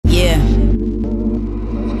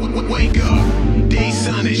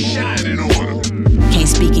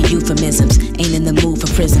euphemisms. Ain't in the mood for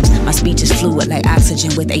prisms. My speech is fluid like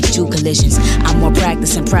oxygen with H2 collisions. I'm more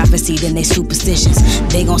practicing prophecy than they superstitions.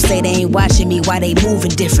 They gon' say they ain't watching me, why they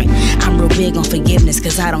moving different? I'm real big on forgiveness,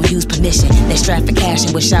 cause I don't use permission. They strive for cash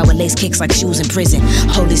and with shower lace kicks like shoes in prison.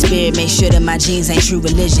 Holy Spirit make sure that my genes ain't true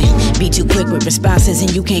religion. Be too quick with responses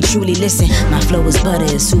and you can't truly listen. My flow is butter,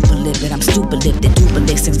 is super lipid. I'm stupid lifted, duper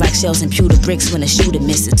listings like shells and pewter bricks when a shooter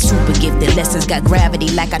misses. Super gifted lessons got gravity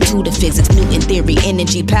like I tutor physics. Newton theory,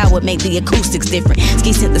 energy, power make the acoustics different.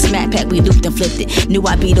 Ski sent the smack pack, we looped and flipped it. Knew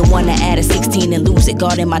I'd be the one to add a 16 and lose it.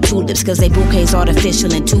 Guarding my tulips, cause they bouquets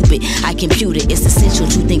artificial and tube it. I compute it, it's essential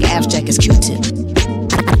to think abstract is Q-tip.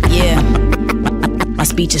 Yeah, my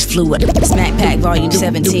speech is fluid. Smack pack volume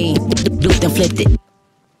 17, looped and flipped it.